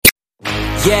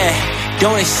Yeah,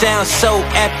 don't it sound so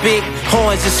epic?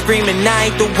 Horns are screaming, I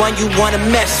ain't the one you wanna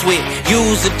mess with.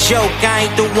 Use a joke, I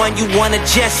ain't the one you wanna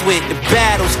jest with. The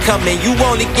battle's coming, you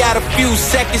only got a few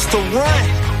seconds to run.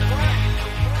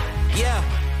 Yeah.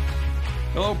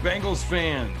 Hello, Bengals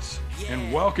fans,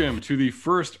 and welcome to the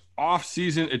first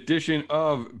off-season edition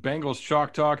of Bengals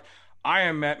Chalk Talk. I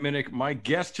am Matt Minich. My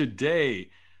guest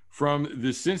today from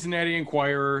the Cincinnati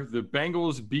Enquirer, the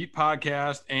Bengals Beat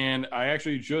podcast, and I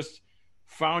actually just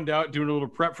found out doing a little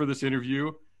prep for this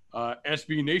interview,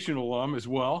 SB Nation alum as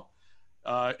well.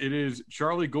 It is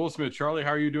Charlie Goldsmith. Charlie,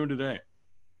 how are you doing today?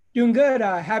 Doing good.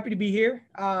 Happy to be here.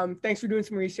 Thanks for doing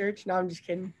some research. No, I'm just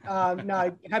kidding.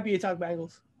 No, happy to talk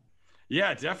Bengals.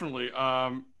 Yeah, definitely.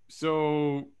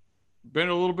 So been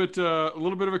a little bit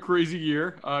of a crazy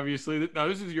year, obviously. Now,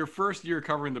 this is your first year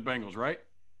covering the Bengals, right?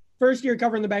 First year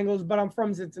covering the Bengals, but I'm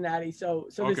from Cincinnati, so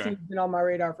this Okay. team's been on my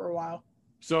radar for a while.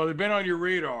 So they've been on your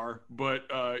radar, but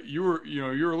you're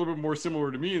a little bit more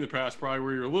similar to me in the past, probably,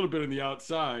 where you're a little bit on the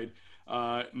outside.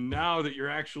 Now that you're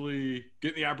actually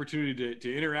getting the opportunity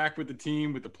to interact with the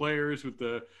team, with the players, with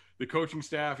the coaching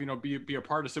staff, be a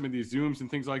part of some of these Zooms and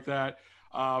things like that.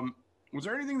 Was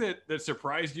there anything that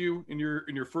surprised you in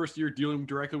your first year dealing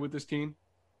directly with this team?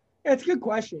 Yeah, it's a good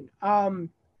question.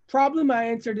 Probably my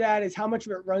answer to that is how much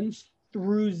of it runs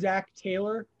through Zach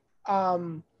Taylor.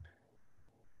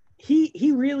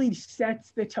 He really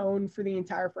sets the tone for the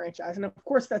entire franchise. And of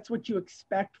course, that's what you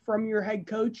expect from your head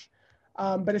coach.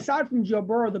 But aside from Joe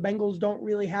Burrow, the Bengals don't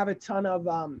really have a ton of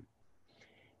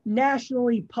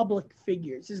nationally public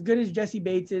figures. As good as Jesse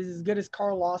Bates is, as good as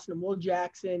Carl Lawson and Will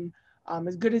Jackson,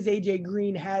 as good as AJ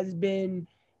Green has been,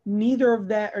 neither of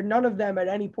them or none of them at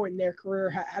any point in their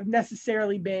career have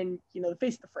necessarily been, the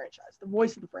face of the franchise, the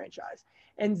voice of the franchise.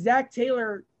 And Zach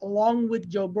Taylor, along with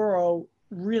Joe Burrow,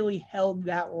 really held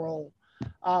that role,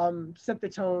 set the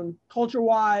tone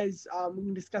culture-wise. We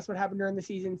can discuss what happened during the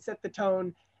season, set the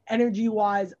tone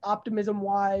energy-wise,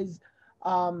 optimism-wise.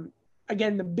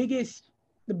 Again, the biggest,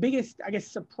 I guess,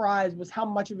 surprise was how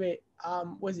much of it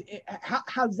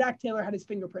how Zach Taylor had his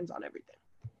fingerprints on everything.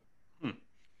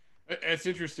 It's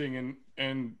interesting,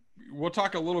 and we'll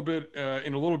talk a little bit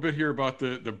in a little bit here about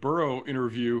the Burrow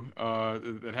interview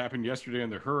that happened yesterday on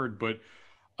the Herd. But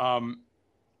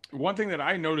one thing that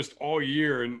I noticed all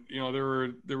year, and there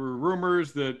were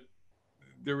rumors that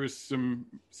there was some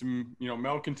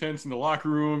malcontents in the locker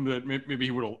room, that maybe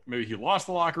he lost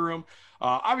the locker room.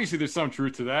 Obviously, there's some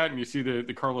truth to that, and you see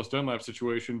the Carlos Dunlap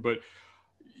situation. But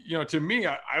to me,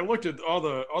 I looked at all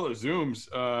the Zooms,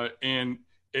 and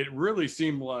it really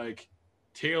seemed like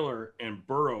Taylor and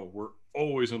Burrow were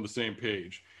always on the same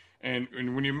page. And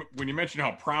when you mention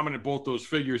how prominent both those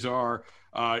figures are,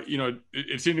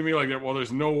 it seemed to me like that. Well,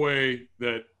 there's no way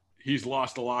that he's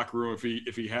lost the locker room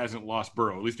if he hasn't lost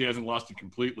Burrow. At least he hasn't lost it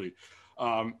completely.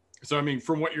 So I mean,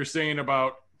 from what you're saying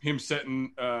about him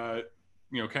setting, kind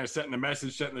of setting the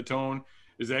message, setting the tone,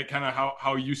 is that kind of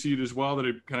how you see it as well? That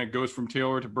it kind of goes from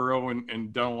Taylor to Burrow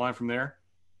and down the line from there?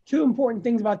 Two important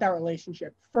things about that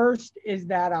relationship. First is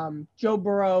that Joe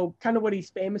Burrow, kind of what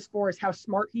he's famous for is how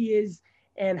smart he is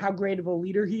and how great of a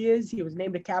leader he is. He was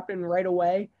named a captain right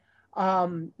away.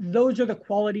 Those are the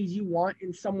qualities you want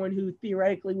in someone who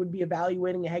theoretically would be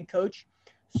evaluating a head coach.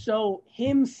 So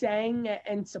him saying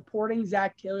and supporting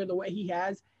Zach Taylor the way he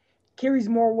has carries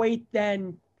more weight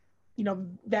than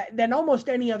almost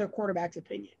any other quarterback's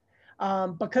opinion.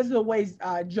 Because of the ways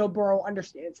Joe Burrow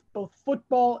understands both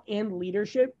football and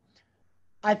leadership,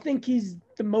 I think he's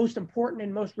the most important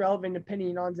and most relevant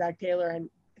opinion on Zach Taylor, and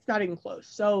it's not even close.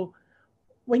 So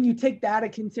when you take that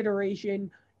into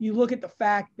consideration, you look at the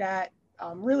fact that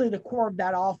really the core of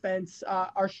that offense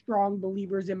are strong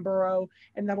believers in Burrow,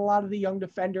 and that a lot of the young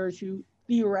defenders who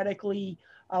theoretically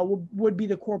would be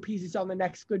the core pieces on the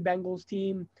next good Bengals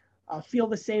team feel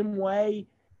the same way.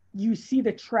 You see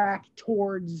the track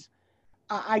towards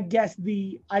I guess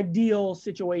the ideal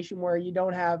situation where you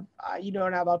don't have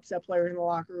upset players in the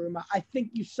locker room. I think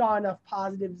you saw enough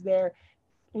positives there,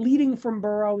 leading from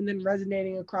Burrow and then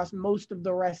resonating across most of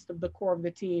the rest of the core of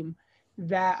the team,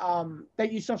 that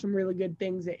you saw some really good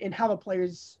things in how the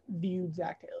players viewed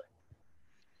Zach Taylor.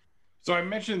 So I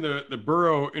mentioned the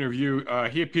Burrow interview.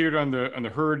 He appeared on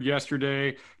the Herd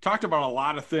yesterday. Talked about a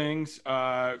lot of things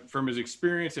from his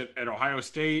experience at Ohio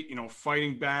State.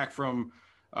 Fighting back from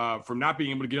not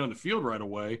being able to get on the field right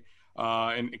away,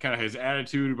 and kind of his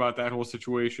attitude about that whole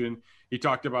situation. He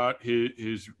talked about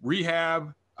his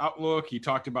rehab outlook. He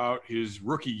talked about his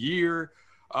rookie year.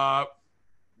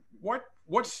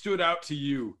 What stood out to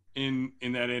you in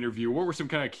that interview? What were some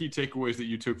kind of key takeaways that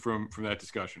you took from that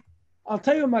discussion? I'll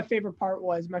tell you what my favorite part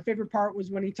was. My favorite part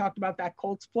was when he talked about that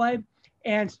Colts play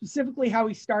and specifically how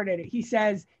he started it. He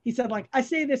said, like, I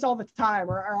say this all the time,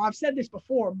 or I've said this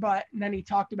before, but, and then he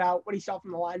talked about what he saw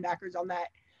from the linebackers on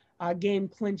that game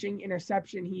clinching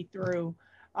interception he threw.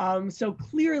 So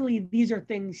clearly these are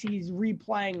things he's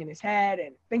replaying in his head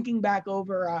and thinking back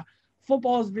over.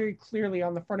 Football is very clearly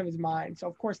on the front of his mind. So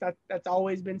of course that's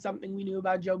always been something we knew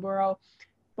about Joe Burrow,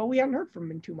 but we hadn't heard from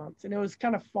him in 2 months. And it was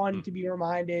kind of fun to be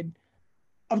reminded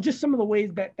of just some of the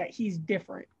ways that he's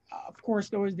different. Of course,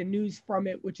 there was the news from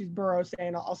it, which is Burrow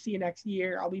saying, I'll see you next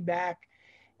year. I'll be back.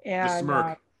 And the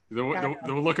smirk.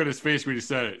 The look on his face when he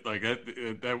said it, like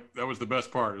that was the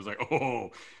best part. It was like,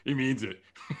 oh, he means it.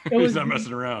 He's not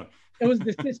messing around. It was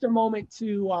the sister moment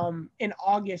to in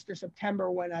August or September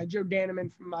when Joe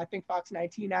Daneman from I think Fox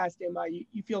 19 asked him,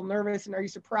 you feel nervous and are you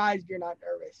surprised you're not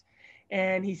nervous?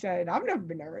 And he said, I've never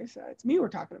been nervous. It's me we're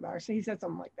talking about. So he said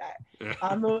something like that. Yeah.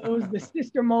 It was the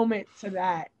sister moment to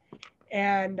that.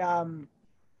 And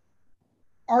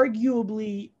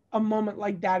arguably a moment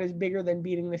like that is bigger than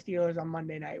beating the Steelers on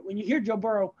Monday night. When you hear Joe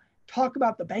Burrow talk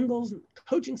about the Bengals and the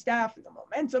coaching staff and the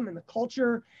momentum and the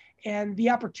culture and the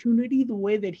opportunity the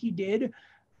way that he did,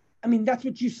 I mean, that's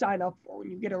what you sign up for when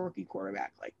you get a rookie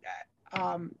quarterback like that.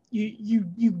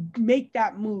 You make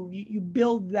that move. You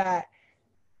build that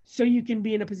so you can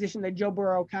be in a position that Joe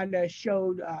Burrow kind of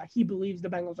showed he believes the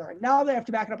Bengals are in. Now they have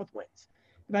to back it up with wins.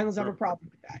 The Bengals have a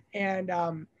problem with that. And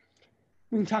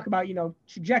we can talk about,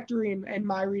 trajectory and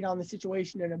my read on the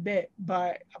situation in a bit.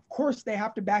 But, of course, they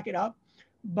have to back it up.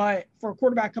 But for a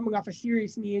quarterback coming off a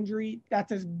serious knee injury,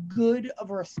 that's as good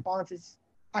of a response as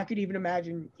I could even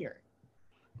imagine hearing.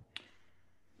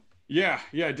 Yeah,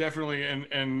 definitely.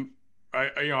 And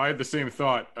I had the same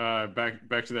thought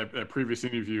back to that previous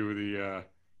interview. The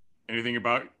anything in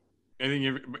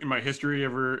my history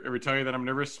ever tell you that I'm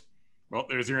nervous? Well,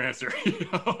 there's your answer.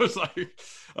 It was like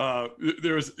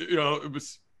there was, it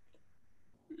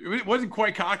wasn't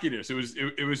quite cockiness. It was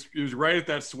right at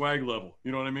that swag level.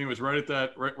 You know what I mean? It was right at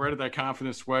that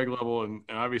confidence swag level, and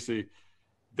obviously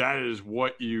that is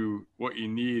what you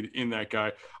need in that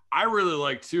guy. I really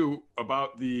like too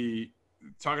about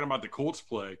talking about the Colts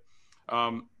play.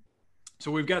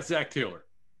 So we've got Zach Taylor,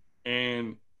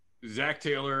 and Zach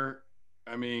Taylor,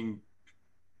 I mean,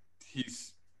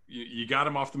 you got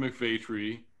him off the McVay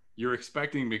tree. You're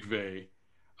expecting McVay.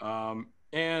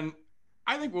 And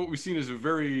I think what we've seen is a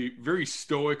very, very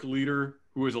stoic leader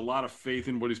who has a lot of faith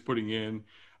in what he's putting in,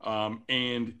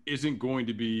 and isn't going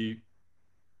to be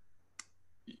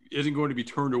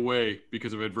turned away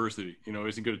because of adversity.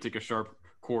 Isn't going to take a sharp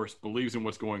course, believes in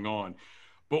what's going on.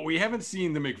 But we haven't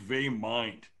seen the McVay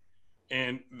mind.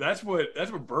 And that's what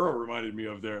Burrow reminded me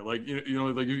of there. Like,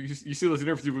 like you see those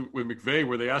interviews with McVay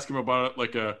where they ask him about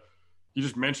he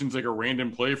just mentions like a random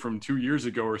play from 2 years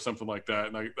ago or something like that.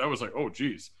 And that was like, oh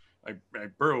geez, like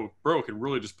Burrow can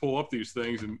really just pull up these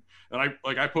things. And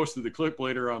I posted the clip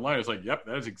later online. It's like, yep,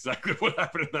 that is exactly what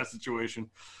happened in that situation.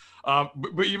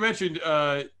 But you mentioned,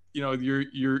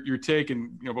 your take,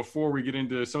 and before we get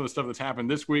into some of the stuff that's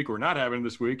happened this week or not happened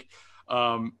this week,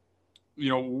 how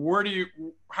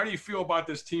do you feel about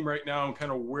this team right now and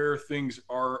kind of where things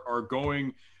are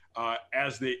going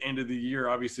as they end of the year,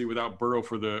 obviously without Burrow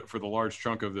for the large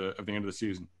chunk of the end of the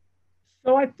season?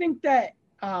 So I think that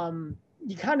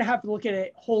you kind of have to look at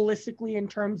it holistically in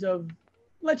terms of,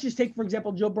 let's just take, for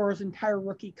example, Joe Burrow's entire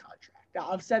rookie contract.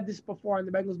 Now, I've said this before on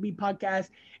the Bengals Beat podcast.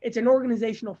 It's an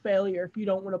organizational failure if you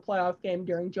don't win a playoff game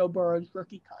during Joe Burrow's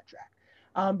rookie contract.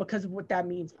 Because of what that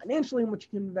means financially and what you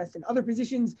can invest in other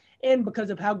positions, and because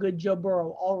of how good Joe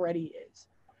Burrow already is.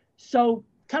 So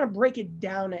kind of break it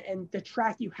down and the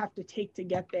track you have to take to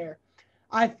get there.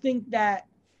 I think that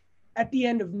at the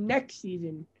end of next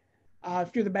season,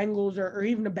 if you're the Bengals or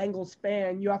even a Bengals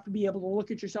fan, you have to be able to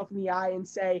look at yourself in the eye and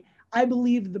say, I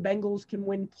believe the Bengals can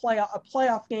win a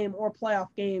playoff game or playoff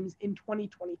games in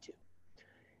 2022.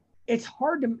 It's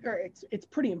it's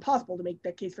pretty impossible to make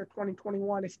that case for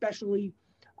 2021, especially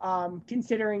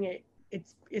considering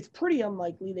it's pretty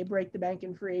unlikely they break the bank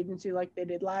in free agency like they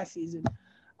did last season.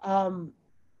 I'm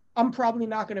probably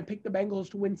not going to pick the Bengals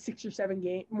to win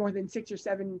more than 6 or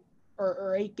 7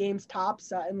 or 8 games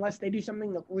tops, unless they do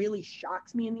something that really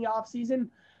shocks me in the offseason.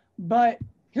 But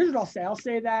here's what I'll say. I'll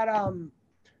say that,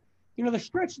 the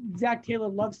stretch Zach Taylor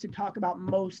loves to talk about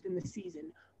most in the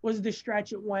season was the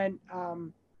stretch it went,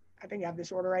 I think I have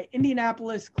this order right,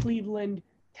 Indianapolis, Cleveland,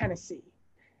 Tennessee.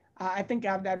 I think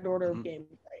I have that order of games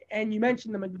right. And you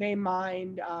mentioned the McVay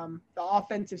mind, the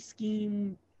offensive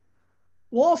scheme.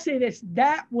 Well, I'll say this,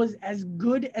 that was as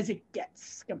good as it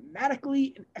gets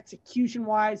schematically and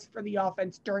execution-wise for the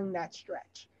offense during that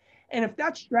stretch. And if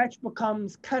that stretch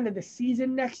becomes kind of the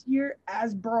season next year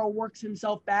as Burrow works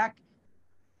himself back,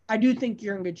 I do think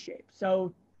you're in good shape.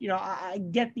 So, I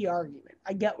get the argument.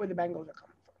 I get where the Bengals are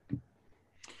coming from.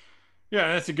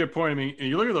 Yeah, that's a good point. I mean, and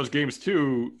you look at those games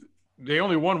too, they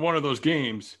only won one of those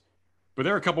games, but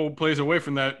they're a couple of plays away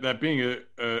from that being a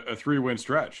 3-win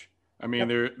stretch. I mean,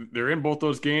 they're in both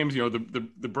those games.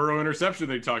 The Burrow interception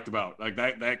they talked about, like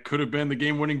that could have been the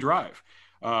game-winning drive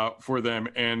for them.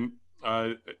 And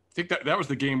I think that was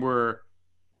the game where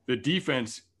the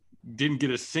defense didn't get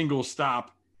a single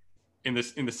stop in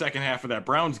the second half of that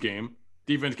Browns game.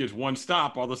 Defense gets one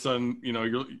stop, all of a sudden,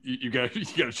 you got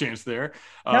a chance there.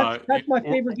 That's my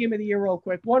favorite game of the year, real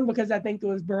quick. One, because I think it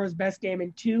was Burrow's best game,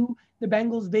 and two, the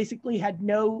Bengals basically had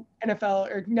no NFL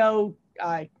or no.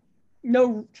 I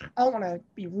don't want to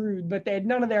be rude, but they had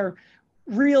none of their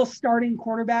real starting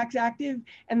cornerbacks active,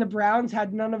 and the Browns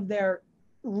had none of their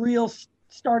real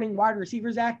starting wide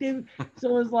receivers active. So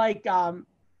it was like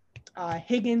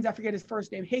Higgins, I forget his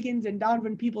first name, Higgins and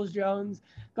Donovan Peoples-Jones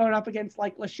going up against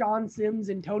like LaShawn Sims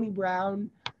and Tony Brown.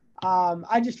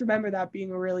 I just remember that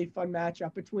being a really fun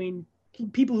matchup between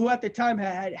people who at the time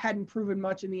hadn't proven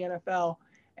much in the NFL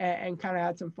and kind of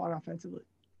had some fun offensively.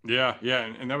 Yeah.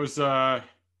 And that was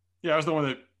that was the one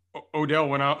that Odell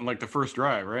went out in like the first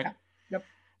drive, right? Yep.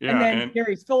 Yeah. And then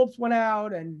Darius Phillips went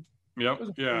out and yep.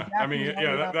 Yeah. I mean,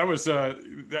 that was that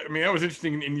was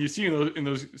interesting. And you see in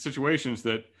those situations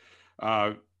that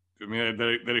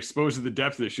that exposes the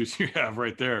depth issues you have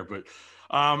right there. But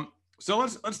so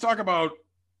let's talk about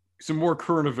some more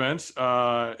current events.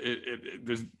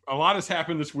 There's a lot has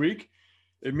happened this week.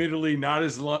 Admittedly, not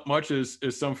as much as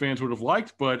some fans would have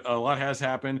liked, but a lot has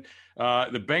happened.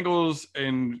 The Bengals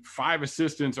and 5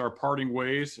 assistants are parting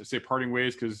ways. I say parting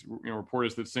ways because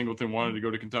reports that Singleton wanted to go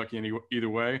to Kentucky either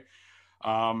way.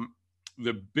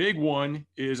 The big one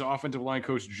is offensive line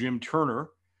coach Jim Turner.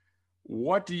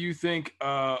 What do you think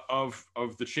of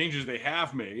the changes they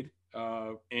have made,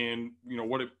 and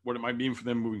what it might mean for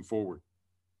them moving forward?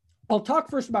 I'll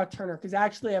talk first about Turner because I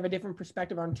actually have a different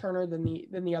perspective on Turner than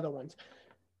the other ones.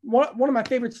 One of my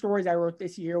favorite stories I wrote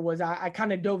this year was I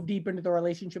kind of dove deep into the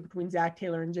relationship between Zach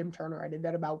Taylor and Jim Turner. I did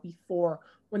that about week 4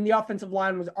 when the offensive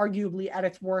line was arguably at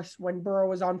its worst, when Burrow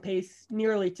was on pace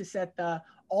nearly to set the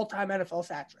all-time NFL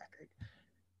sacks record.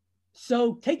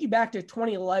 So take you back to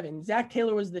 2011. Zach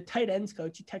Taylor was the tight ends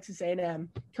coach at Texas A&M.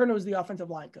 Turner was the offensive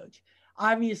line coach.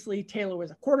 Obviously, Taylor was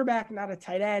a quarterback, not a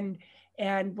tight end.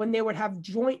 And when they would have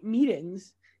joint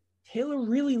meetings, Taylor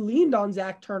really leaned on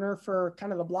Zach Turner for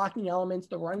kind of the blocking elements,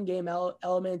 the run game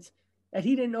elements that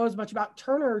he didn't know as much about.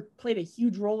 Turner played a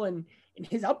huge role in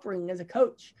his upbringing as a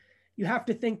coach. You have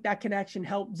to think that connection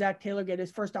helped Zach Taylor get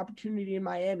his first opportunity in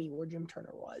Miami, where Jim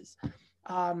Turner was.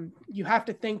 You have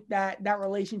to think that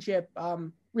relationship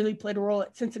really played a role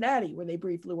at Cincinnati, where they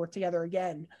briefly worked together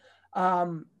again.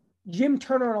 Jim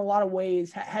Turner, in a lot of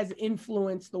ways, has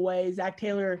influenced the way Zach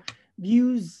Taylor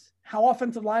views how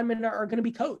offensive linemen are going to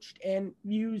be coached, and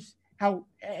views how,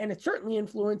 and it certainly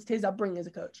influenced his upbringing as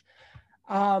a coach.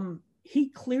 He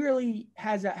clearly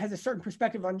has a certain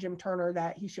perspective on Jim Turner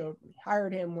that he showed when he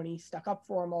hired him, when he stuck up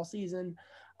for him all season.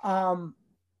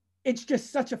 It's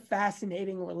just such a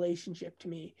fascinating relationship to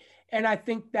me. And I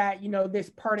think that, this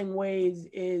parting ways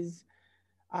is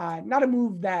not a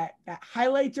move that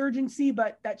highlights urgency,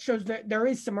 but that shows that there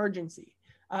is some urgency.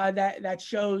 That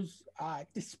shows,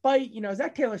 despite,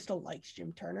 Zach Taylor still likes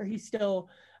Jim Turner. He still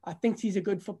thinks he's a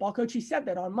good football coach. He said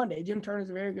that on Monday. Jim Turner is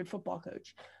a very good football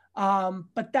coach.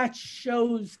 But that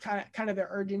shows kind of the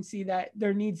urgency that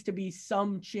there needs to be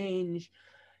some change,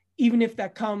 even if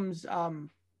that comes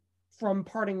from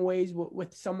parting ways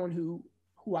with someone who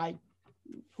I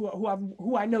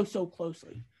know so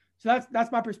closely. So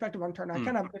that's my perspective on Turner. I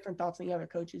kind of have different thoughts than the other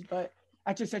coaches, but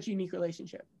that's just such a unique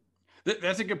relationship.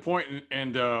 That's a good point.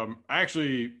 And I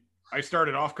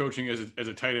started off coaching as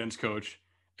a tight ends coach.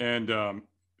 And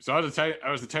so I was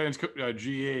the tight ends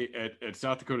GA at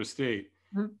South Dakota State.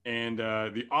 Mm-hmm. And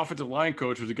the offensive line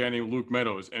coach was a guy named Luke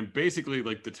Meadows. And basically,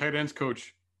 like, the tight ends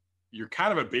coach, you're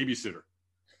kind of a babysitter.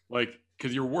 Like,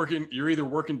 because you're either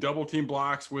working double team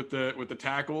blocks with the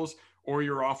tackles, or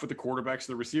you're off with the quarterbacks,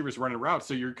 the receivers running routes.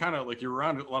 So you're kind of like, you're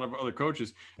around a lot of other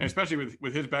coaches, and especially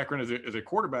with his background as a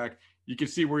quarterback, you can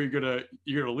see where you're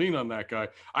gonna lean on that guy.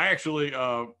 I actually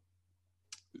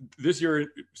this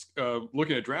year,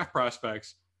 looking at draft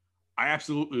prospects, I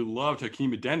absolutely loved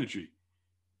Hakeem Adeniji.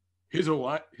 His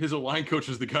O-line coach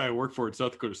is the guy I worked for at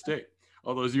South Dakota State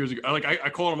all those years ago. I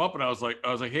called him up and I was like,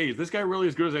 hey, is this guy really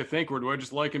as good as I think, or do I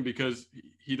just like him because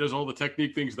he does all the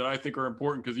technique things that I think are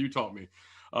important because you taught me?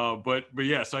 But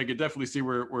yeah, so I could definitely see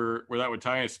where that would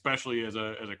tie in, especially as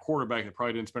a quarterback that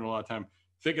probably didn't spend a lot of time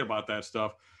thinking about that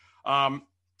stuff.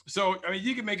 So I mean,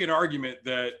 you can make an argument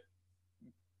that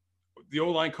the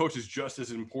O-line coach is just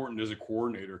as important as a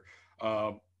coordinator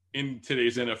in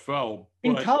today's NFL.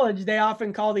 In college, they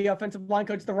often call the offensive line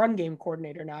coach the run game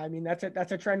coordinator now. I mean, that's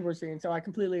a trend we're seeing. So I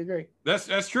completely agree.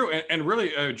 That's true. And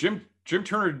really, Jim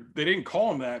Turner, they didn't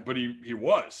call him that, but he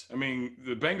was. I mean,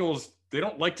 the Bengals, they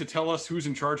don't like to tell us who's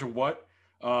in charge of what,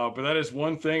 but that is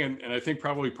one thing. And I think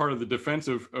probably part of the defense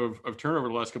of Turner over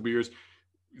the last couple of years,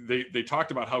 they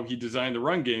talked about how he designed the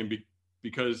run game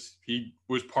because he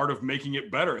was part of making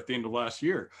it better at the end of last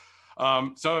year.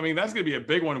 So, I mean, that's going to be a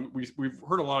big one. We've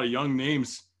heard a lot of young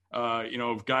names,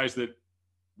 of guys that,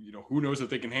 who knows if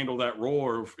they can handle that role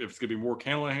or if it's going to be more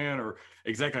Callahan or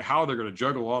exactly how they're going to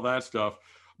juggle all that stuff.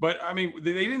 But, I mean,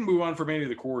 they didn't move on from any of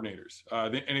the coordinators,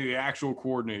 any of the actual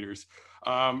coordinators.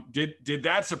 Did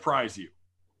that surprise you?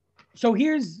 So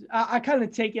I kind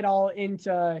of take it all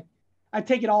into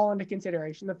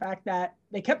consideration. The fact that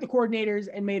they kept the coordinators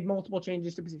and made multiple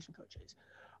changes to position coaches.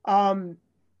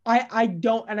 I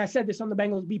don't, and I said this on the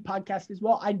Bengals Beat podcast as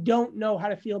well, I don't know how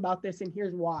to feel about this, and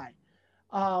here's why.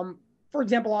 For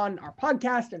example, on our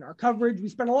podcast and our coverage, we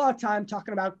spent a lot of time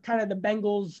talking about kind of the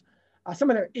Bengals, some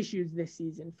of their issues this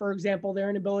season. For example, their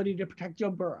inability to protect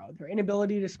Joe Burrow, their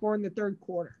inability to score in the third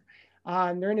quarter,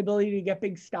 their inability to get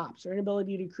big stops, their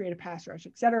inability to create a pass rush,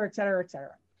 et cetera, et cetera, et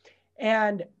cetera.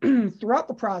 And throughout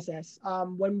the process,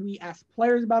 when we asked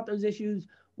players about those issues,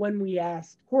 when we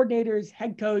asked coordinators,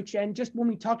 head coach, and just when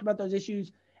we talked about those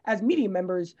issues as media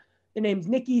members, the names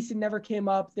Nick Eason never came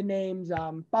up. The names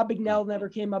Bob Bignell never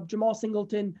came up. Jamal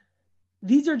Singleton.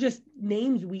 These are just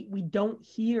names we don't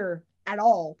hear at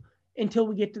all until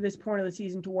we get to this point of the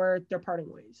season to where they're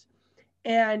parting ways.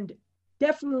 And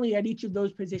definitely at each of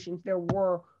those positions, there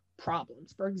were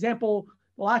problems. For example,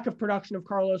 the lack of production of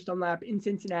Carlos Dunlap in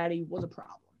Cincinnati was a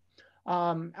problem.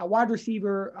 At wide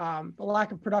receiver, the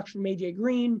lack of production from AJ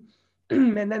Green,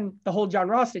 and then the whole John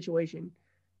Ross situation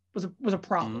was a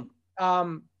problem.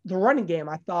 Mm-hmm. The running game,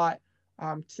 I thought,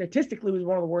 statistically was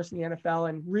one of the worst in the NFL,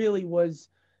 and really was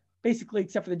basically,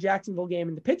 except for the Jacksonville game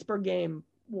and the Pittsburgh game,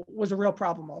 was a real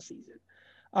problem all season.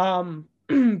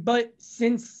 But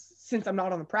since I'm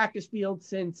not on the practice field,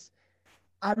 since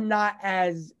I'm not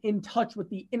as in touch with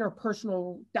the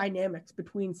interpersonal dynamics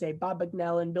between, say, Bob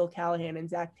Bignell and Bill Callahan and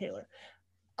Zach Taylor,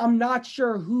 I'm not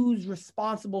sure who's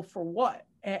responsible for what.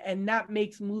 And that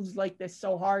makes moves like this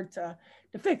so hard to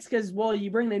fix because, well,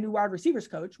 you bring in a new wide receivers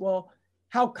coach. Well,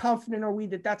 how confident are we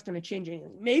that that's going to change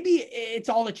anything? Maybe it's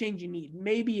all the change you need.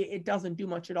 Maybe it doesn't do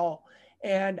much at all.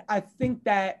 And I think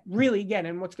that really, again,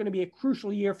 and what's going to be a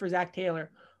crucial year for Zach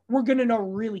Taylor, we're going to know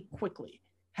really quickly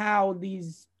how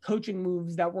these coaching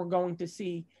moves that we're going to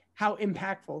see, how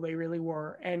impactful they really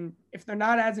were. And if they're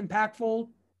not as impactful,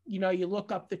 you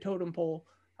look up the totem pole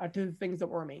to the things that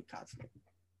will remain constant.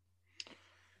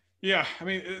 Yeah, I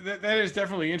mean, that is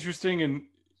definitely interesting. And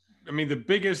I mean, the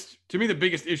biggest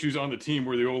issues on the team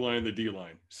were the O-line and the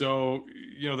D-line. So,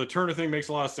 the Turner thing makes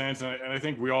a lot of sense. And I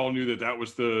think we all knew that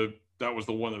was the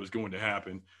one that was going to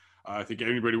happen. I think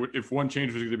anybody would, if one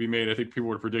change was going to be made, I think people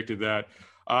would have predicted that.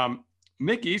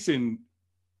 Nick Eason,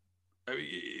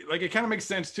 like, it kind of makes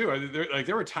sense too.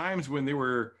 There were times when they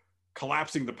were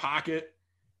collapsing the pocket,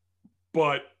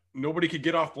 but nobody could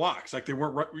get off blocks. Like, they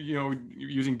weren't,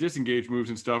 using disengage moves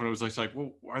and stuff. And it was like,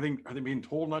 well, are they being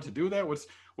told not to do that?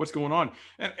 What's going on?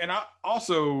 And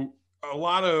also a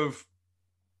lot of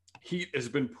heat has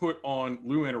been put on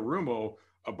Lou Anarumo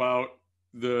about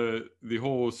the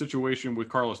whole situation with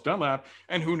Carlos Dunlap,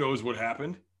 and who knows what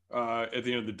happened at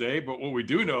the end of the day. But what we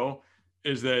do know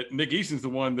is that Nick Eason's the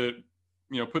one that,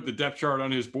 put the depth chart on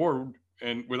his board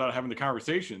and without having the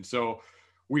conversation. So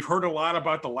we've heard a lot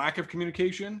about the lack of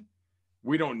communication.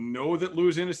 We don't know that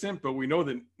Lou's innocent, but we know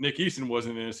that Nick Eason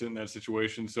wasn't innocent in that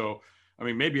situation. So, I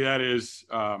mean, maybe that's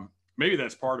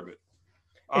part of it.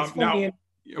 Now,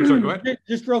 I'm sorry, go ahead.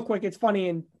 Just real quick. It's funny.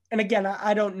 And again,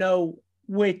 I don't know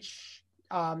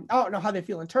I don't know how they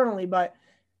feel internally, but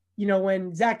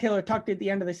when Zach Taylor talked at the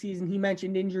end of the season, he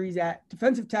mentioned injuries at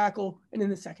defensive tackle and in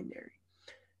the secondary.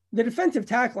 The defensive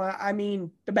tackle, I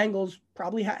mean, the Bengals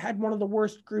probably had one of the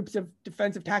worst groups of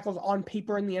defensive tackles on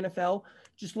paper in the NFL,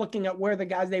 just looking at where the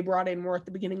guys they brought in were at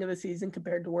the beginning of the season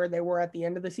compared to where they were at the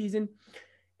end of the season.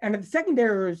 And the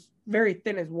secondary was very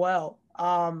thin as well.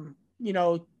 Kind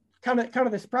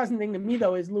of the surprising thing to me,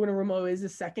 though, is Lou Anarumo is a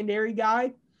secondary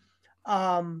guy.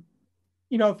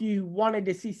 If you wanted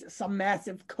to see some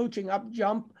massive coaching up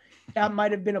jump, that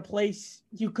might have been a place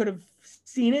you could have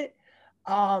seen it.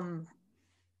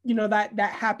 that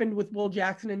happened with Will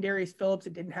Jackson and Darius Phillips.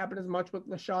 It didn't happen as much with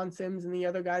LaShawn Sims and the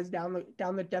other guys down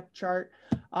the depth chart.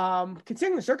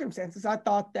 Considering the circumstances, I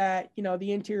thought that,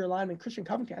 the interior lineman, Christian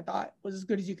Covington, I thought was as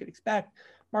good as you could expect.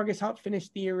 Marcus Hunt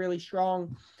finished the year really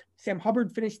strong. Sam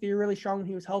Hubbard finished the year really strong when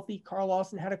he was healthy. Carl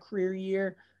Lawson had a career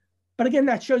year. But again,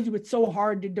 that shows you it's so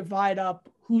hard to divide up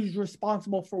who's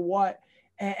responsible for what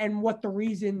and what the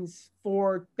reasons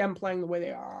for them playing the way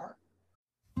they are.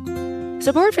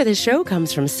 Support for this show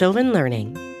comes from Sylvan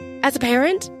Learning. As a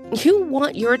parent, you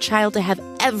want your child to have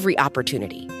every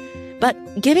opportunity,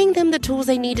 but giving them the tools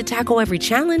they need to tackle every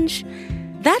challenge,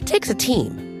 that takes a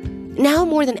team. Now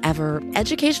more than ever,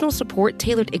 educational support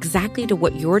tailored exactly to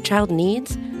what your child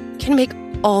needs can make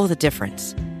all the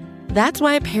difference. That's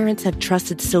why parents have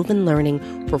trusted Sylvan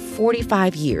Learning for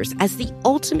 45 years as the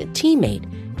ultimate teammate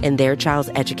in their child's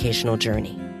educational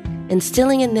journey,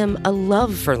 instilling in them a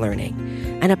love for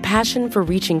learning and a passion for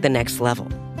reaching the next level.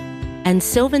 And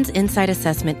Sylvan's Insight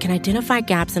Assessment can identify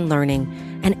gaps in learning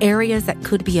and areas that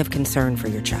could be of concern for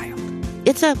your child.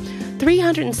 It's a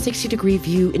 360-degree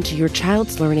view into your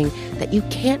child's learning that you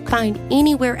can't find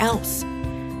anywhere else,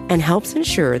 and helps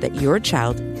ensure that your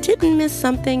child didn't miss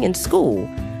something in school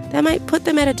that might put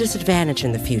them at a disadvantage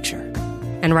in the future.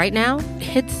 And right now,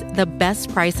 it's the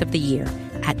best price of the year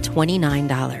at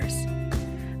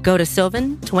 $29. Go to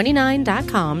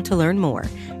sylvan29.com to learn more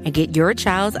and get your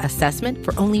child's assessment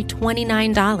for only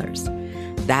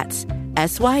 $29. That's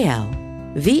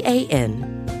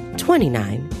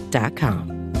SYLVAN29.com.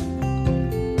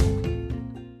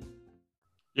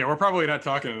 Yeah, we're probably not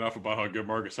talking enough about how good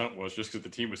Marcus Hunt was just because the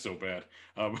team was so bad.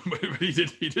 But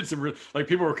he did some real, like,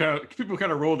 people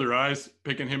kind of rolled their eyes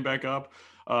picking him back up.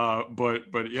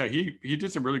 But yeah, he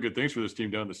did some really good things for this team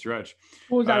down the stretch.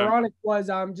 What was ironic was,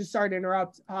 just sorry to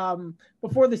interrupt.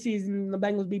 Before the season, the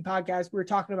Bengals Beat podcast, we were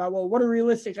talking about, well, what are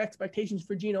realistic expectations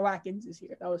for Geno Atkins this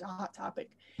year? That was a hot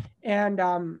topic. And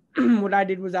what I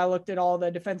did was I looked at all the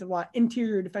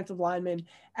interior defensive linemen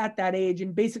at that age,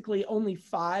 and basically only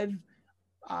 5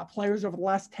 players over the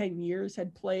last 10 years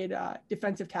had played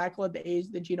defensive tackle at the age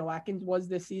that Geno Atkins was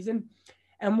this season.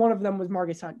 And one of them was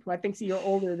Marcus Hunt, who I think is a year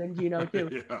older than Geno too.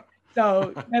 Yeah.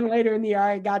 So then later in the year,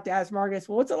 I got to ask Marcus,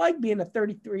 well, what's it like being a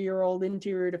 33-year-old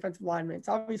interior defensive lineman? It's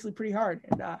obviously pretty hard.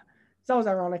 And so it was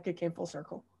ironic. It came full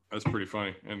circle. That's pretty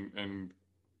funny. And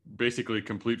basically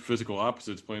complete physical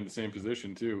opposites playing the same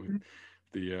position too.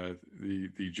 Mm-hmm.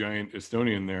 The giant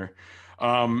Estonian there.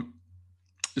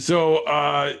 So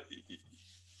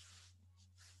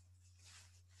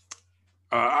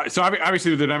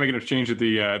obviously they're not making a change at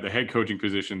the head coaching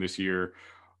position this year.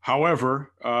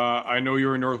 However, I know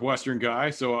you're a Northwestern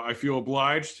guy, so I feel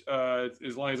obliged,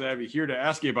 as long as I have you here, to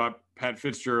ask you about Pat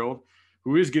Fitzgerald,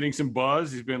 who is getting some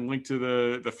buzz. He's been linked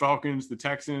to the Falcons, the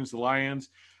Texans, the Lions.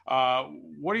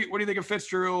 What do you think of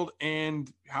Fitzgerald and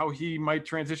how he might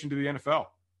transition to the NFL?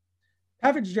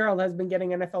 Pat Fitzgerald has been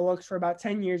getting NFL looks for about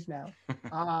 10 years now.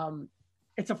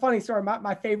 It's a funny story.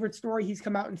 My favorite story, he's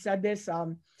come out and said this.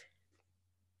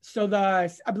 So I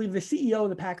believe the CEO of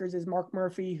the Packers is Mark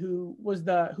Murphy, who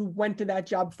went to that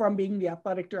job from being the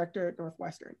athletic director at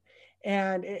Northwestern.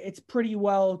 And it's pretty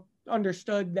well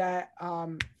understood that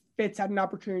Fitz had an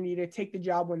opportunity to take the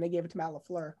job when they gave it to Matt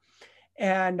LaFleur.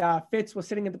 And Fitz was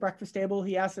sitting at the breakfast table.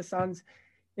 He asked his sons,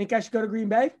 think I should go to Green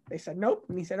Bay? They said, nope.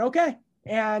 And he said, okay.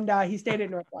 And he stayed at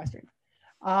Northwestern.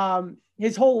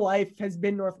 His whole life has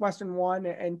been Northwestern 1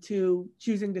 and 2,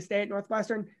 choosing to stay at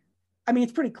Northwestern. I mean,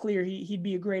 it's pretty clear he'd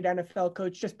be a great NFL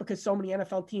coach just because so many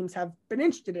NFL teams have been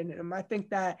interested in him. I think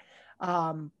that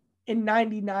in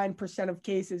 99% of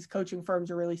cases, coaching firms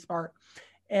are really smart.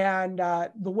 And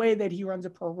the way that he runs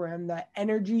a program, the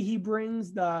energy he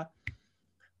brings,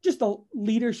 just the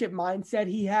leadership mindset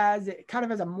he has, it kind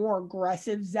of has a more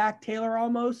aggressive Zach Taylor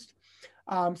almost.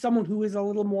 Someone who is a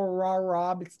little more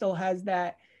rah-rah, but still has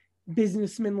that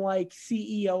businessman-like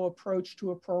CEO approach to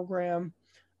a program.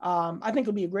 I think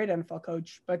he'll be a great NFL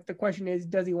coach, but the question is,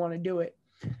 does he want to do it?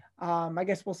 I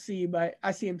guess we'll see, but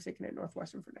I see him sticking at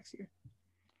Northwestern for next year.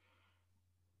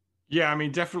 Yeah, I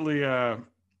mean, definitely. I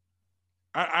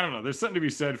don't know. There's something to be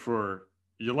said for,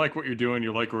 you like what you're doing,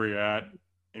 you like where you're at,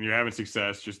 and you're having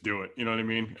success, just do it. You know what I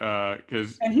mean? And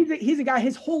he's a guy,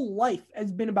 his whole life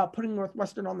has been about putting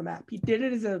Northwestern on the map. He did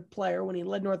it as a player when he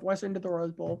led Northwestern to the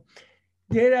Rose Bowl.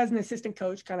 Did it as an assistant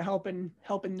coach, kind of helping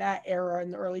that era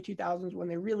in the early 2000s when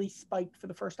they really spiked for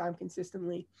the first time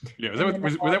consistently. Yeah,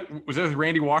 was that with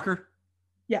Randy Walker?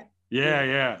 Yeah.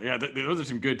 Yeah. Those are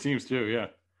some good teams too. Yeah.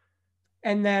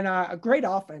 And then a great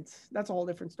offense. That's a whole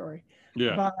different story.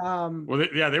 Yeah. But,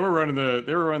 they were running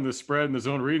the spread and the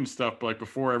zone reading stuff, like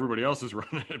before everybody else was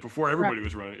running it, before everybody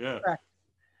was running it. Yeah. Correct.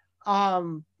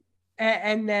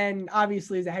 And then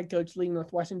obviously as a head coach leading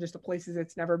Northwestern just to places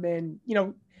it's never been,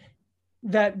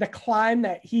 the climb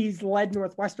that he's led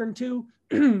Northwestern to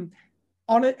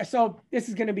on it. So this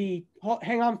is going to be,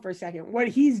 hang on for a second. What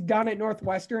he's done at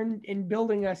Northwestern in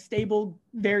building a stable,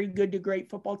 very good to great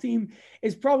football team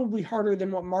is probably harder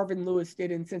than what Marvin Lewis did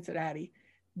in Cincinnati.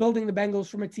 Building the Bengals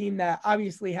from a team that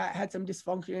obviously had some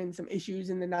dysfunction and some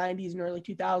issues in the 90s and early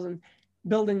 2000s,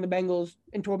 building the Bengals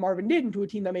into what Marvin did, into a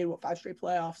team that made 5 straight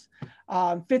playoffs.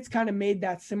 Fitz kind of made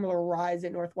that similar rise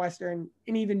at Northwestern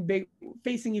and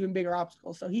facing even bigger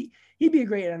obstacles. So he'd be a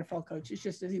great NFL coach. It's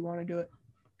just, does he want to do it?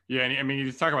 Yeah. And I mean,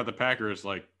 you talk about the Packers,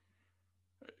 like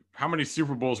how many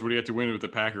Super Bowls would he have to win with the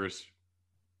Packers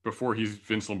before he's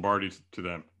Vince Lombardi to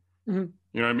them? Mm-hmm.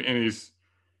 You know what I mean? And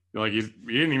he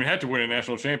didn't even have to win a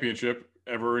national championship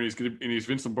ever. And he's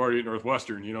Vince Lombardi at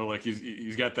Northwestern, like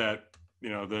he's got that,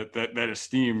 that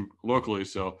esteem locally.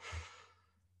 So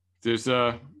there's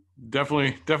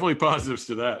definitely positives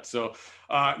to that. So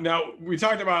now we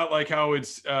talked about like how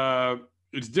it's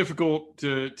difficult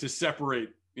to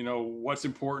separate, what's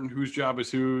important, whose job is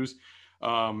whose.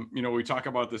 We talk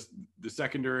about the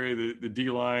secondary, the D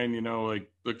line,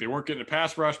 look, they weren't getting a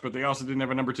pass rush, but they also didn't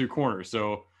have a number 2 corner.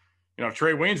 So, if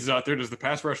Trey Waynes is out there, does the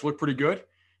pass rush look pretty good?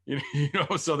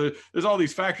 So there's all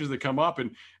these factors that come up,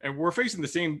 and we're facing the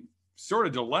same sort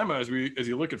of dilemma as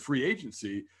you look at free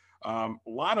agency. A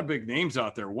lot of big names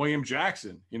out there. William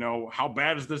Jackson, how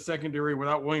bad is the secondary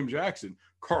without William Jackson?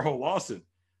 Carl Lawson,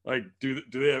 like do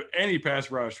they have any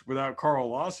pass rush without Carl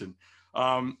Lawson?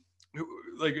 And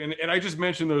I just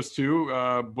mentioned those two,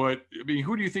 but I mean,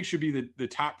 who do you think should be the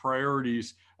top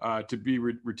priorities to be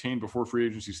retained before free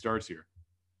agency starts here?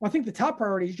 Well, I think the top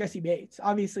priority is Jesse Bates.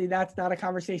 Obviously, that's not a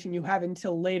conversation you have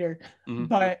until later, Mm-hmm.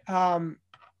 but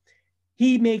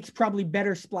he makes probably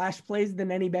better splash plays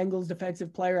than any Bengals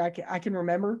defensive player I can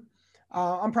remember.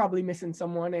 I'm probably missing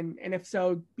someone, and if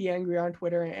so, be angry on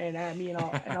Twitter and at me, and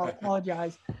I'll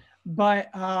apologize. But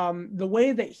the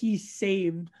way that he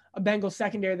saved a Bengals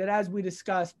secondary that, as we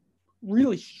discussed,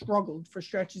 really struggled for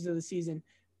stretches of the season,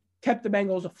 kept the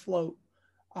Bengals afloat.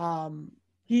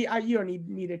 You don't need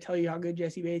me to tell you how good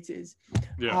Jesse Bates is.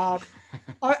 Yeah.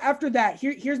 After that,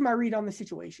 here's my read on the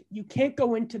situation. You can't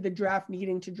go into the draft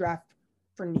needing to draft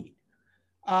for need.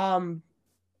 I'm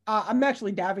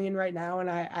actually diving in right now,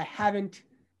 and I haven't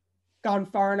gone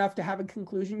far enough to have a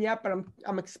conclusion yet, but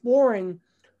I'm exploring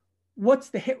what's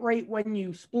the hit rate when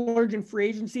you splurge in free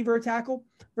agency for a tackle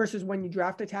versus when you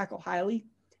draft a tackle highly.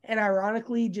 And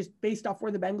ironically, just based off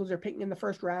where the Bengals are picking in the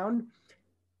first round,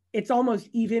 it's almost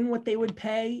even what they would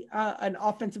pay an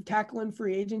offensive tackle in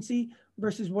free agency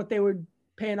versus what they would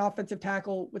pay an offensive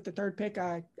tackle with the 3rd pick.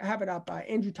 I have it up.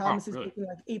 Andrew Thomas is picking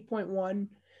like 8.1,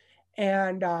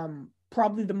 and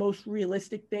probably the most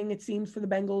realistic thing it seems for the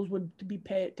Bengals would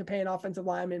to pay an offensive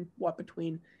lineman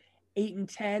between 8 and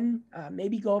 10,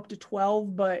 maybe go up to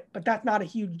 12, but that's not a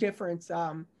huge difference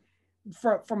from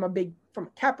a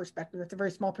cap perspective. That's a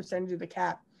very small percentage of the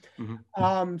cap.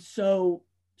 Mm-hmm.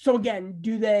 So again,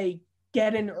 do they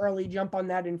get an early jump on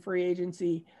that in free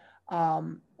agency,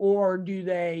 or do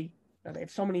they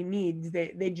have so many needs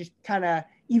they just kind of,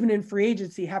 even in free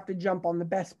agency, have to jump on the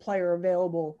best player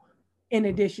available in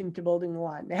addition to building the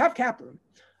line? They have cap room.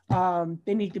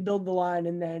 They need to build the line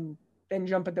and then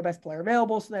jump at the best player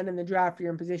available. So then in the draft, you're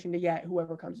in position to get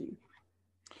whoever comes to you.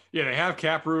 Yeah, they have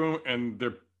cap room, and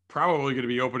they're probably going to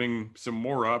be opening some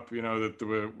more up.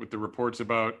 That with the reports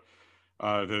about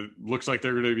that looks like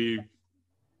they're going to be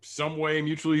some way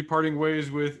mutually parting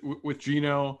ways with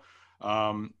Geno.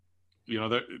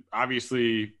 That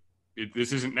obviously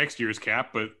this isn't next year's cap,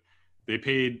 but they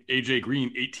paid AJ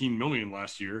Green $18 million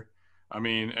last year. I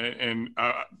mean, and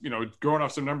going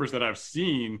off some numbers that I've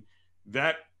seen,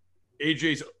 that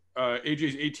AJ's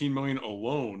 $18 million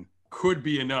alone could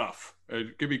be enough.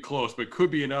 It could be close, but could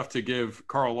be enough to give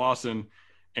Carl Lawson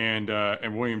and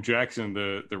William Jackson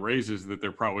the raises that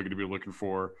they're probably going to be looking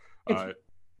for.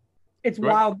 It's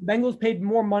wild. The Bengals paid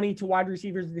more money to wide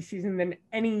receivers this season than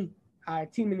any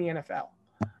team in the NFL.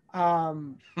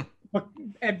 But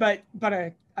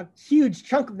a huge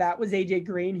chunk of that was AJ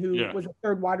Green, who was a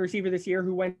 3rd wide receiver this year,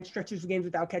 who went stretches of games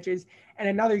without catches, and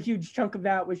another huge chunk of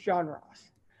that was John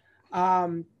Ross.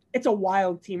 It's a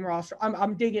wild team roster.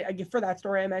 I'm digging for that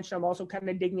story I mentioned. I'm also kind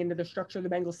of digging into the structure of the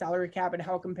Bengals salary cap and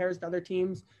how it compares to other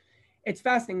teams. It's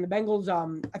fascinating. The Bengals,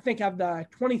 I think, have the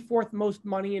 24th most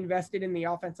money invested in the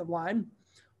offensive line,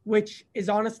 which is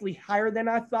honestly higher than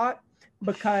I thought,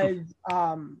 because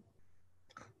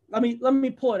let me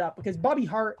pull it up, because Bobby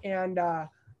Hart and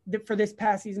for this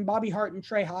past season, Bobby Hart and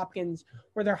Trey Hopkins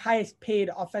were their highest paid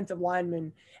offensive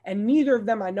linemen. And neither of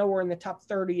them I know were in the top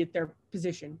 30 at their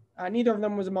position. Neither of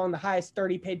them was among the highest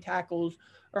 30 paid tackles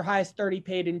or highest 30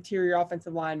 paid interior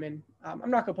offensive linemen. I'm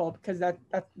not going to pull it because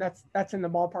that's in the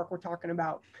ballpark we're talking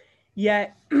about.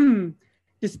 Yet,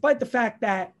 despite the fact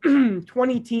that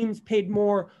 20 teams paid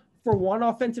more for one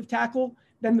offensive tackle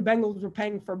than the Bengals were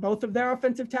paying for both of their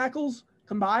offensive tackles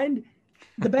combined,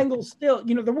 the Bengals still,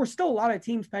 there were still a lot of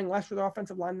teams paying less for their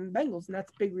offensive line than the Bengals. And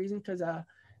that's a big reason because the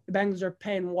Bengals are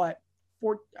paying $10,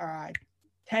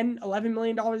 $11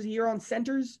 million a year on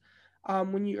centers.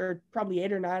 When you are probably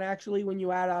 8 or 9, actually, when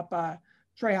you add up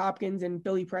Trey Hopkins and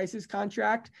Billy Price's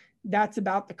contract, that's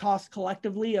about the cost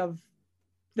collectively of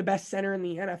the best center in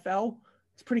the NFL.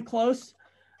 It's pretty close.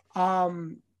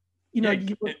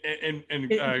 It's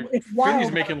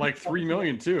Finney's making like $3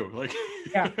 million too. Like,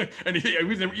 yeah, and he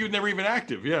was never even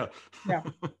active. Yeah.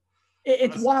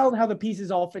 It's wild how the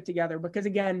pieces all fit together because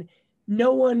again,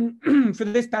 no one for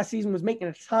this past season was making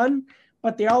a ton,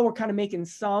 but they all were kind of making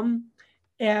some.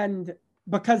 And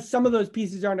because some of those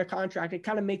pieces are under contract, it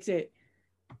kind of makes it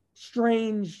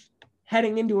strange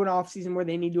heading into an offseason where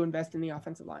they need to invest in the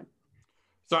offensive line.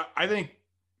 So I think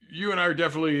you and I are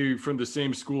definitely from the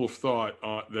same school of thought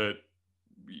that,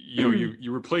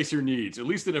 you replace your needs, at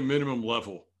least at a minimum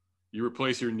level, you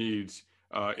replace your needs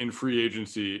in free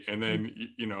agency. And then,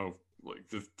 like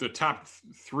the top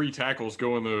 3 tackles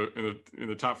go in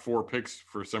the top 4 picks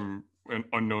for some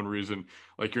unknown reason.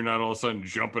 Like you're not all of a sudden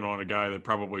jumping on a guy that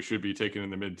probably should be taken in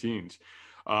the mid-teens.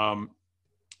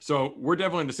 So we're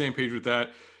definitely on the same page with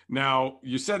that. Now,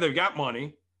 you said they've got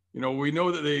money. We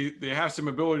know that they have some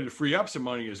ability to free up some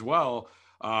money as well.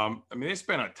 They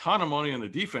spent a ton of money on the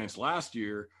defense last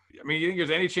year. You think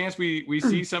there's any chance we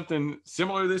see something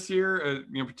similar this year,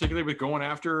 particularly with going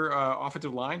after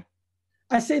offensive line?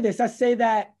 I say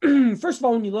that, first of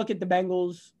all, when you look at the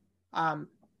Bengals,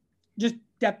 just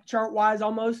depth chart wise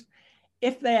almost,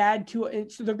 if they add so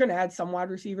they're going to add some wide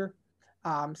receiver,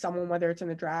 someone, whether it's in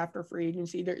the draft or free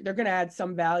agency, they're going to add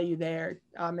some value there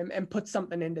and put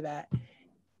something into that.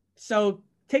 So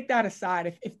take that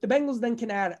aside. If the Bengals then can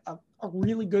add a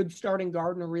really good starting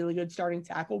guard and a really good starting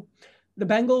tackle, the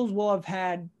Bengals will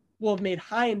have made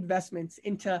high investments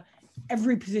into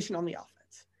every position on the offense.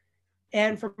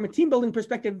 And from a team building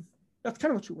perspective, that's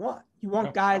kind of what you want. You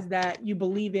want guys that you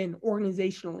believe in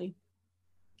organizationally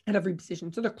at every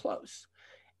position. So they're close.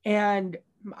 And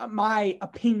my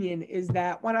opinion is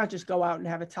that why not just go out and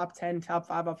have a top 10, top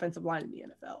 5 offensive line in the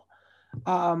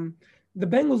NFL? The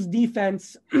Bengals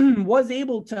defense was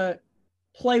able to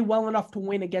play well enough to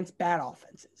win against bad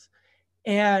offenses.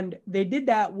 And they did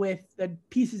that with the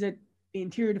pieces at the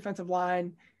interior defensive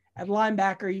line, at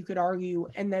linebacker, you could argue,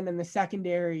 and then in the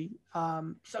secondary,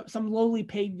 some lowly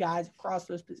paid guys across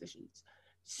those positions.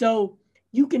 So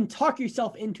you can talk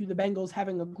yourself into the Bengals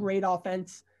having a great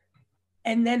offense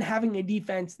and then having a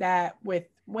defense that with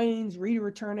Waynes, Reed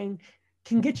returning,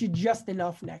 can get you just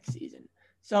enough next season.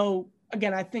 So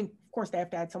again, I think, of course, they have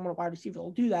to add someone at wide receiver that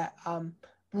will do that.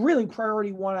 Really,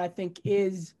 priority one, I think,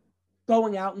 is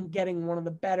going out and getting one of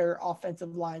the better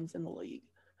offensive lines in the league.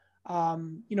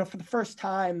 For the first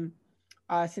time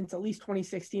since at least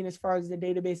 2016, as far as the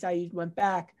database I used went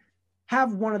back,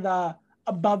 have one of the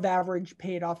above average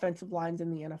paid offensive lines in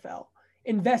the NFL.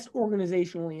 Invest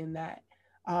organizationally in that.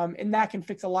 And that can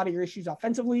fix a lot of your issues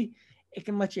offensively. It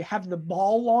can let you have the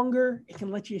ball longer. It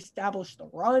can let you establish the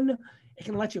run. It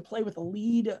can let you play with a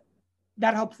lead.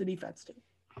 That helps the defense too.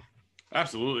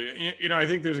 Absolutely. I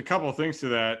think there's a couple of things to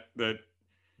that,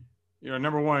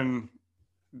 number one,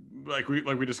 like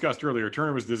we discussed earlier,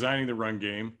 Turner was designing the run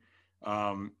game.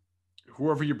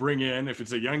 Whoever you bring in, if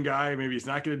it's a young guy, maybe he's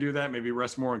not going to do that. Maybe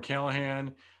rest more on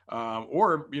Callahan,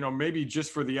 or maybe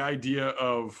just for the idea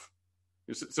of.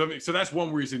 So that's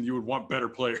one reason you would want better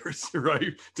players,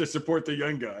 right, to support the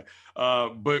young guy.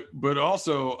 But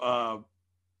also,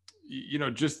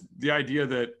 just the idea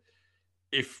that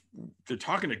if they're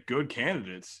talking to good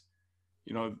candidates,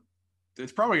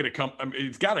 it's probably going to come.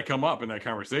 It's got to come up in that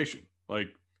conversation. Like,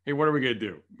 hey, what are we going to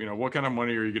do? What kind of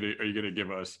money are you going to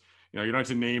give us? You don't have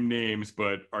to name names,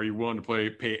 but are you willing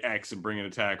to pay X and bring in a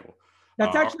tackle?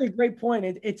 That's actually a great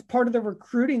point. It's part of the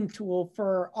recruiting tool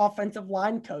for offensive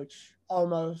line coach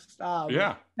almost.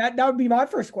 That would be my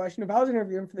first question. If I was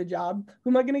interviewing for the job, who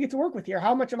am I going to get to work with here?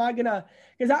 How much am I going to,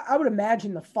 because I would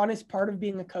imagine the funnest part of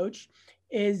being a coach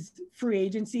is free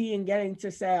agency and getting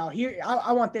to say, oh, here,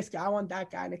 I want this guy, I want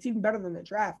that guy. And it's even better than the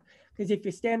draft because if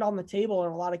you stand on the table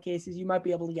in a lot of cases, you might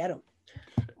be able to get him.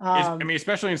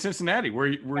 Especially in Cincinnati where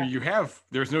you have,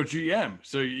 there's no GM.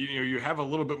 So, you have a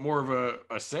little bit more of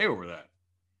a say over that.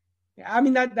 Yeah, I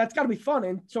mean, that's got to be fun.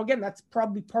 And so again, that's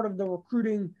probably part of the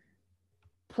recruiting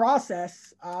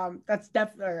process. That's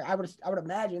definitely, I would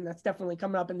imagine that's definitely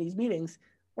coming up in these meetings.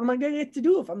 What am I going to get to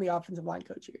do if I'm the offensive line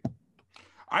coach here?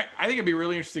 I think it'd be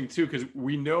really interesting too, because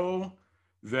we know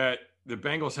that the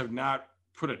Bengals have not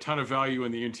put a ton of value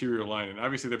in the interior line, and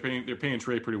obviously they're paying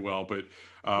Trey pretty well, but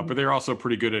they're also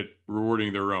pretty good at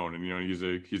rewarding their own. And he's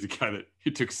a guy that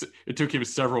it took him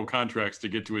several contracts to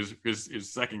get to his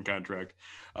second contract,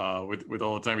 with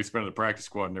all the time he spent on the practice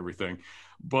squad and everything.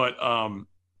 But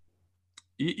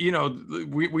we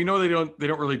know they don't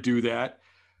really do that.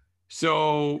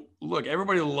 So look,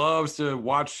 everybody loves to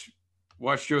watch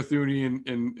Joe Thuney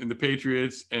and the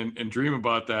Patriots and dream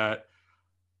about that.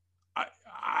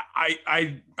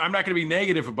 I'm not going to be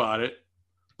negative about it,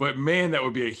 but man, that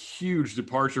would be a huge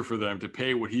departure for them to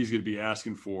pay what he's going to be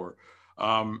asking for.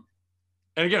 And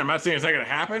again, I'm not saying it's not going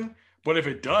to happen, but if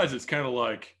it does, it's kind of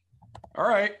like, all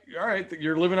right,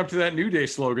 you're living up to that New Day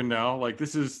slogan now. Like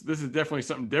this is definitely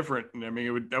something different. And I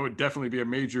mean, that would definitely be a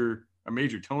major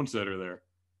tone setter there.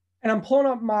 And I'm pulling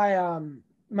up my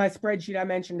my spreadsheet I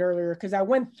mentioned earlier, because I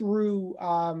went through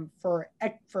for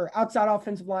outside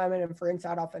offensive linemen and for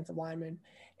inside offensive linemen.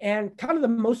 And kind of the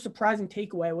most surprising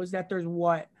takeaway was that there's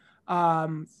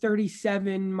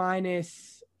 37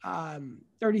 minus 7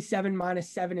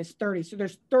 is 30. So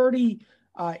there's 30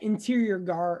 interior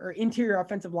guard or interior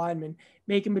offensive linemen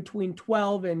making between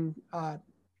 12 and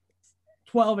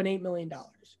 $8 million.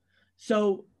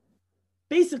 So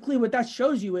basically what that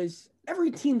shows you is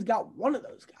every team's got one of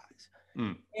those guys.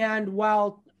 And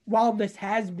while this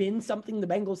has been something the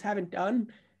Bengals haven't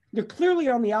done, they're clearly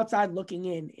on the outside looking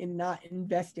in and not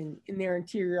investing in their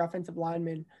interior offensive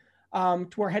linemen. To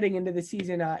where heading into the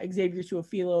season, Xavier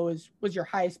Su'a-Filo was your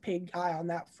highest paid guy on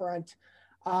that front.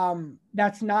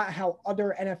 That's not how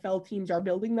other NFL teams are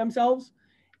building themselves.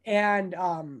 And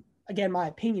again, my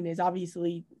opinion is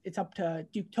obviously it's up to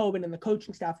Duke Tobin and the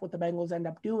coaching staff. What the Bengals end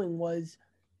up doing was,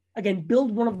 again,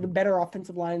 build one of the better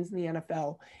offensive lines in the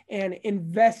NFL and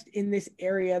invest in this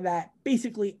area that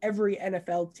basically every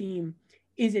NFL team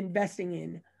is investing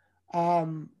in,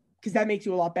 because that makes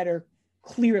you a lot better.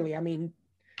 Clearly, I mean,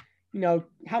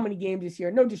 how many games this year?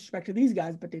 No disrespect to these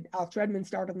guys, but did Alex Redmond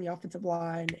start on the offensive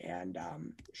line, and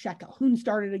Shaq Calhoun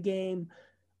started a game?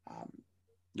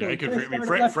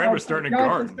 Fred was starting a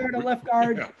guard. Started a left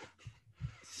guard. Yeah.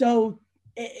 So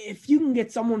if you can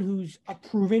get someone who's a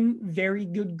proven very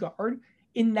good guard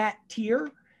in that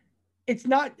tier, it's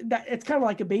not that it's kind of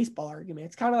like a baseball argument.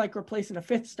 It's kind of like replacing a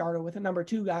fifth starter with a number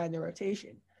 2 guy in the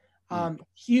rotation.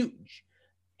 Huge.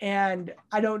 And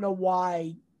I don't know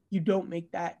why you don't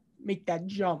make that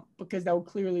jump, because that would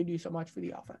clearly do so much for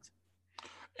the offense.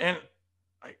 And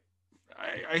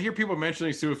I hear people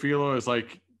mentioning Su'a-Filo as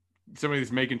like somebody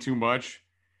that's making too much.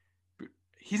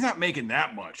 He's not making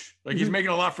that much. Like he's making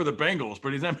a lot for the Bengals,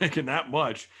 but he's not making that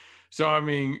much. So, I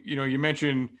mean, you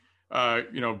mentioned,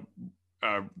 getting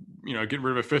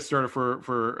rid of a fifth starter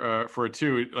for a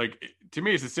 2. Like, to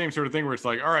me, it's the same sort of thing where it's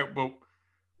like, all right, well,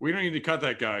 we don't need to cut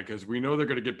that guy because we know they're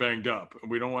going to get banged up,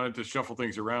 and we don't want it to shuffle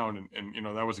things around. And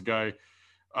that was a guy,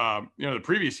 the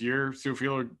previous year,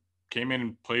 Su'a-Filo came in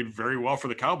and played very well for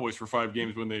the Cowboys for 5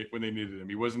 games when they needed him.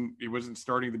 He wasn't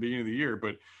starting at the beginning of the year,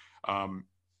 but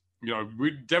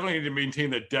we definitely need to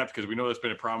maintain that depth, because we know that's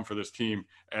been a problem for this team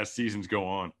as seasons go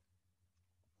on.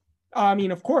 I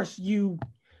mean, of course, I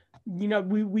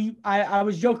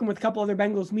was joking with a couple other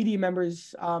Bengals media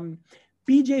members.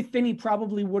 BJ Finney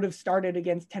probably would have started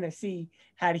against Tennessee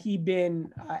had he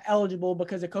been eligible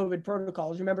because of COVID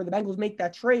protocols. Remember, the Bengals make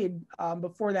that trade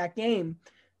before that game.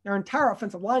 Their entire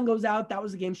offensive line goes out. That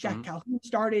was the game Shaq Calhoun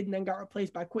started and then got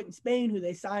replaced by Quentin Spain, who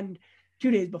they signed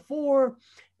 2 days before.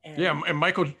 And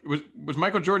Michael was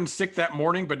Michael Jordan sick that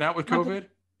morning, but not with COVID?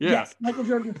 Yes, Michael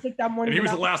Jordan was sick that morning. And he was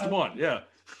the last one, yeah.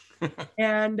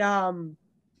 And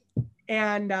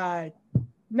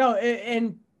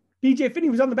BJ Finney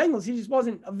was on the Bengals. He just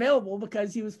wasn't available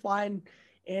because he was flying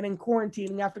and in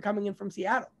quarantining after coming in from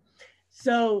Seattle.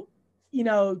 So,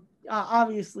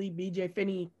 obviously BJ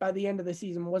Finney by the end of the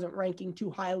season wasn't ranking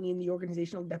too highly in the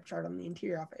organizational depth chart on the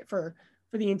interior for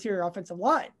the interior offensive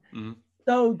line.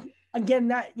 So again,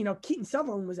 that, Keaton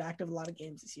Sutherland was active a lot of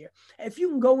games this year. If you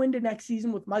can go into next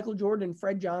season with Michael Jordan and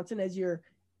Fred Johnson as your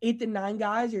 8th and 9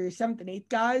 guys or your 7th and 8th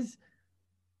guys,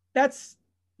 that's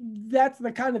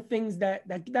the kind of things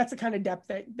that's the kind of depth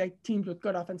that teams with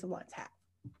good offensive lines have.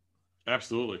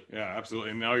 Absolutely. Yeah, absolutely.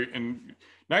 And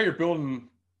now you're building,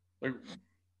 like,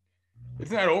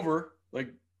 it's not over.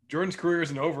 Like, Jordan's career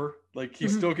isn't over. Like,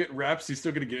 he's still getting reps. He's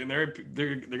still going to get in there.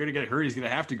 They're going to get hurt. He's going to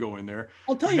have to go in there.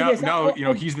 I'll tell you now, this. Now, you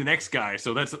know, he's the next guy.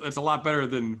 So that's a lot better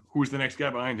than who's the next guy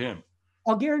behind him.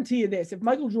 I'll guarantee you this. If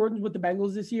Michael Jordan's with the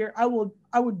Bengals this year, I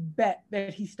would bet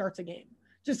that he starts a game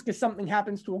just because something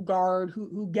happens to a guard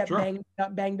who gets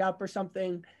banged up or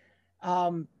something.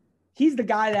 He's the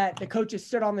guy that the coaches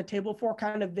stood on the table for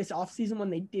kind of this offseason when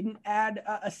they didn't add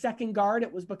a second guard.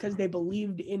 It was because they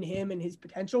believed in him and his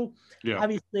potential. Yeah.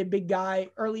 Obviously, a big guy.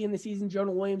 Early in the season,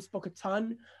 Jonah Williams spoke a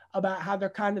ton about how they're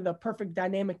kind of the perfect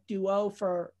dynamic duo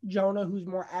for Jonah, who's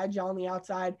more agile on the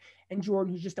outside, and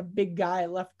Jordan, who's just a big guy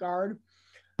at left guard.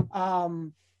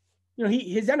 You know,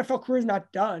 his NFL career is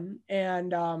not done.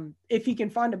 And if he can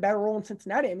find a better role in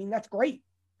Cincinnati, I mean, that's great.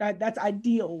 That's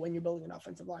ideal when you're building an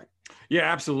offensive line.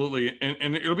 Yeah, absolutely.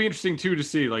 And it'll be interesting too to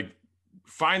see, like,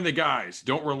 find the guys.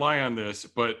 Don't rely on this,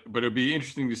 but it'll be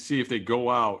interesting to see if they go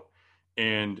out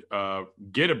and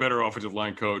get a better offensive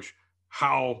line coach,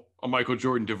 how a Michael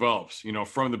Jordan develops, you know,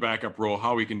 from the backup role,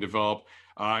 how he can develop.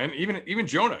 And even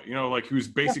Jonah, you know, like, who's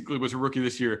basically was a rookie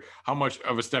this year, how much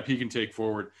of a step he can take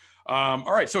forward.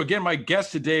 All right. So again, my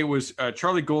guest today was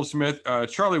Charlie Goldsmith.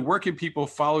 Charlie, where can people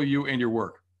follow you and your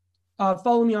work?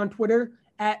 Follow me on Twitter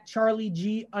at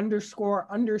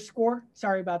CharlieG__.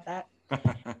 Sorry about that.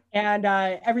 And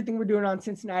everything we're doing on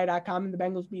Cincinnati.com and the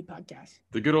Bengals Beat podcast.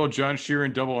 The good old John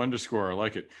Sheeran __. I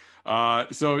like it.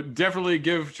 So definitely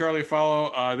give Charlie a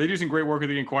follow. They do some great work with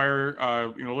the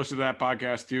Inquirer. You know, listen to that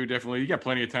podcast too. Definitely. You got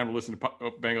plenty of time to listen to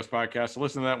Bengals podcast. So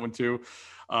listen to that one too.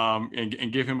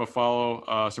 And give him a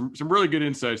follow. Some really good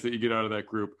insights that you get out of that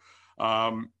group.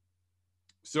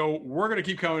 So we're going to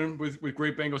keep coming with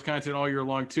great Bengals content all year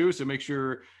long too. So make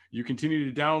sure you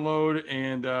continue to download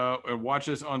and watch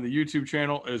us on the YouTube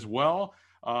channel as well.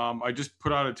 I just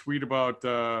put out a tweet about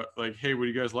like, hey, would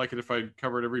you guys like it if I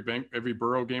covered every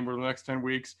Burrow game over the next 10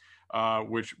 weeks,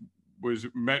 which was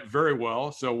met very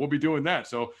well. So we'll be doing that.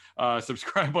 So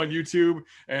subscribe on YouTube,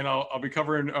 and I'll be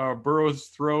covering Burrow's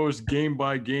throws game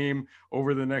by game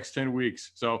over the next 10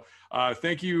 weeks. So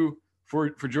thank you for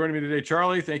joining me today,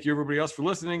 Charlie. Thank you, everybody else, for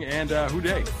listening, and who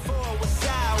day?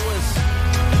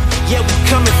 Yeah, we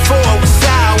coming forward with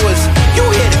ours. You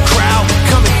hear the crowd, we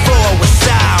coming forward with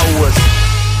ours.